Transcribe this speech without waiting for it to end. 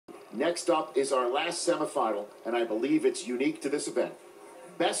Next up is our last semifinal, and I believe it's unique to this event.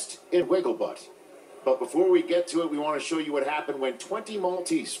 Best in Wiggle Butt. But before we get to it, we want to show you what happened when 20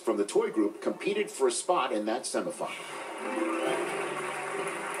 Maltese from the toy group competed for a spot in that semifinal.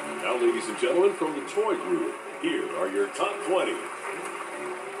 Now, ladies and gentlemen, from the toy group, here are your top 20.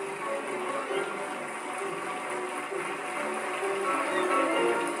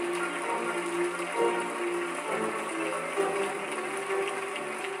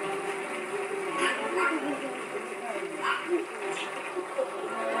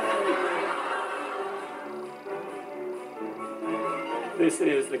 This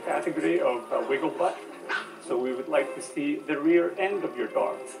is the category of wiggle butt. So we would like to see the rear end of your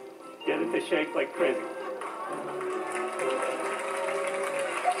dogs. Get it to shake like crazy.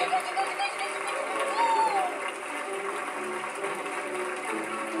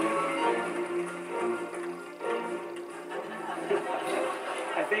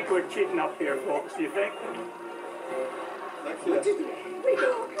 I think we're cheating up here, folks. Do you think?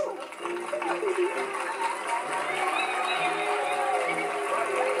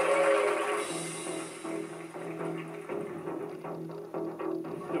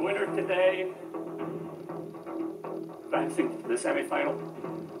 The winner today, advancing to the semifinal,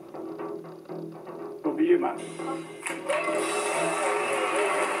 will be you, man.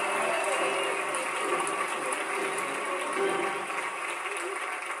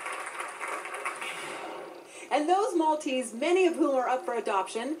 And those Maltese, many of whom are up for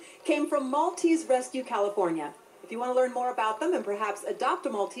adoption, came from Maltese Rescue California. If you want to learn more about them and perhaps adopt a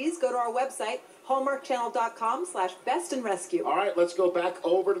Maltese, go to our website, hallmarkchannel.com/bestinrescue. All right, let's go back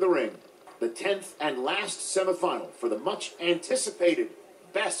over to the ring. The 10th and last semifinal for the much anticipated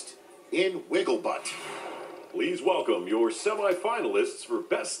Best in Wiggle Butt. Please welcome your semifinalists for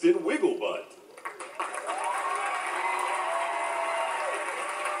Best in Wiggle Butt.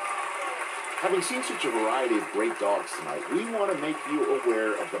 Having seen such a variety of great dogs tonight, we want to make you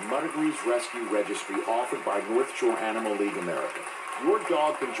aware of the Maltese Rescue Registry offered by North Shore Animal League America. Your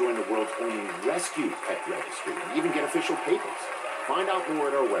dog can join the world's only rescue pet registry and even get official papers. Find out more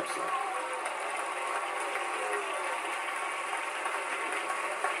at our website.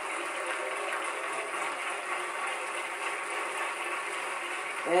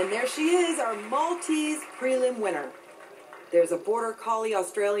 And there she is, our Maltese prelim winner. There's a Border Collie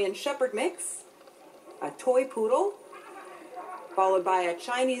Australian Shepherd mix, a toy poodle, followed by a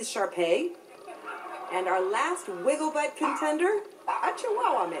Chinese Shar-Pei, and our last Wiggle Butt contender, a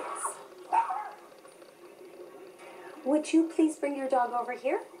Chihuahua mix. Would you please bring your dog over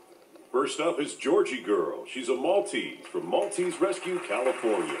here? First up is Georgie Girl. She's a Maltese from Maltese Rescue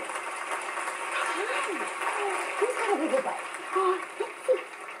California. Who's got a wiggle butt?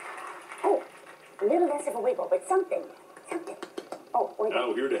 Oh, a little less of a wiggle, but something. Oh, wait.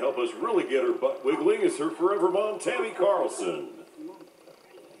 Now here to help us really get her butt wiggling is her forever mom, Tammy Carlson.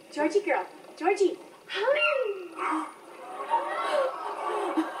 Georgie girl. Georgie. Hi.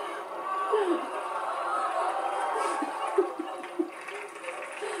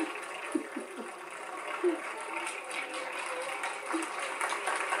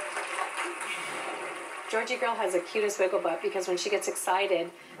 Georgie Girl has the cutest wiggle butt because when she gets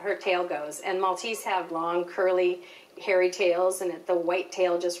excited, her tail goes. And Maltese have long, curly, hairy tails, and the white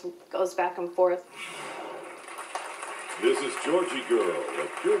tail just goes back and forth. This is Georgie Girl, a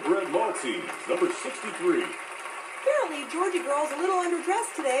purebred Maltese, number 63. Apparently, Georgie Girl's a little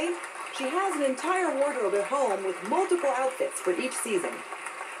underdressed today. She has an entire wardrobe at home with multiple outfits for each season.